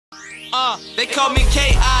They call me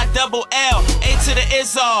K-I-double-L, A to the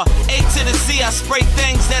Izar, A to the Z, I spray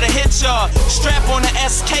things that'll hit y'all. Strap on the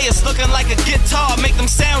SK, it's looking like a guitar. Make them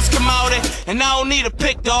sounds come out and I don't need a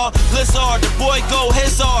pick, dog. Lizard, the boy go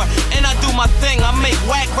hizard, and I do my thing. I make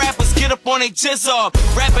whack rappers get up on they jizzard.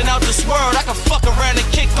 Rapping out this world, I can fuck around and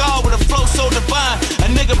kick God with a flow so divine.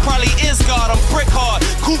 A nigga probably is God, I'm brick hard.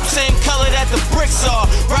 Coupe same color that the bricks are.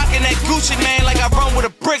 Rocking that Gucci, man, like I run with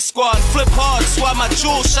a brick squad. Flip hard, that's why my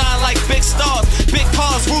jewels shine like big stars. Big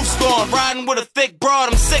cars, roofs gone, riding with a thick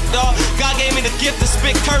broad. I'm sick, dog. God gave me the gift to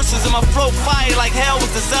spit curses, and my flow fire like hell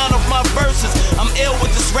was the sound of my verses. I'm ill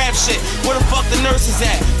with this rap shit. Where the fuck the nurses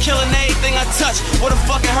at? Killing everything I touch. Where the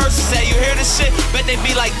fucking hearses at? You hear this shit? Bet they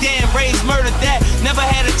be like, damn, Raze murdered that. Never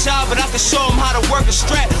had a job, but I can show them how to work a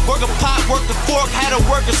strap. Work a pot, work the fork, had the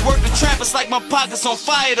workers work the trap. It's like my pockets on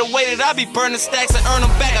fire. The way that I be burning stacks and earn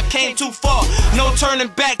them back. I came too far, no turning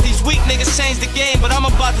back. These weak niggas changed the game, but I'm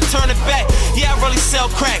about to turn it back. Yeah, I really sell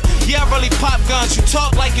crack. Yeah, I really pop guns. You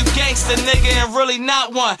talk like you gangster, nigga, and really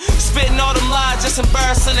not one. Spitting all them lies, just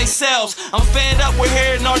embarrassing themselves. I'm fed up with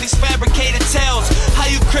hearing all these fabricated tales. How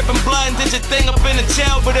you crippin' blood and did your thing up in the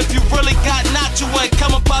jail, but if you really got knocked, you ain't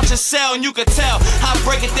come up out your cell, and you could tell how I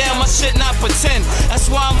break it down, my shit not pretend. That's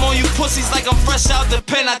why I'm on you pussies like I'm fresh out the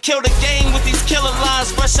pen. I kill the game with these killer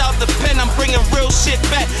lines, fresh out the pen. I'm bringing real shit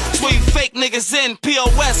back. That's where you fake niggas in,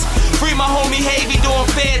 POS. Free my homie Havy doing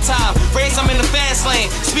fair time. Raze, I'm in the fast lane,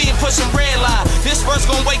 speeding, pushing red line. This verse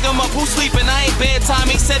gon' wake him up, who's sleeping? I ain't bedtime.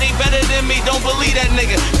 He said he better than me, don't believe that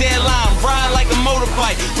nigga. Dead line, ride like a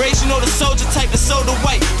motorbike. Raze, you know the soldier type, the soda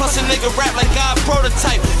white. Plus a nigga rap like God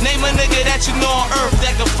prototype. Name a nigga that you know on earth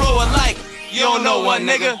that can flow alike. You don't know one,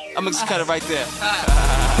 nigga. I'ma just cut it right there.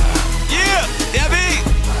 Yeah, Debbie.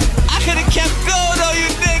 I could've kept going though, you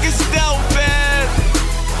niggas don't, man.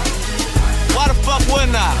 Why the fuck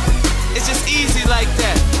wouldn't I? It's just easy like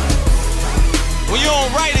that. When you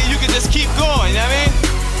don't write it, you can just keep going, you know what I mean?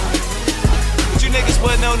 But you niggas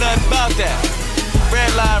wouldn't know nothing about that.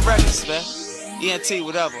 Red Line Records, man. ENT,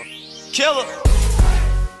 whatever. Killa.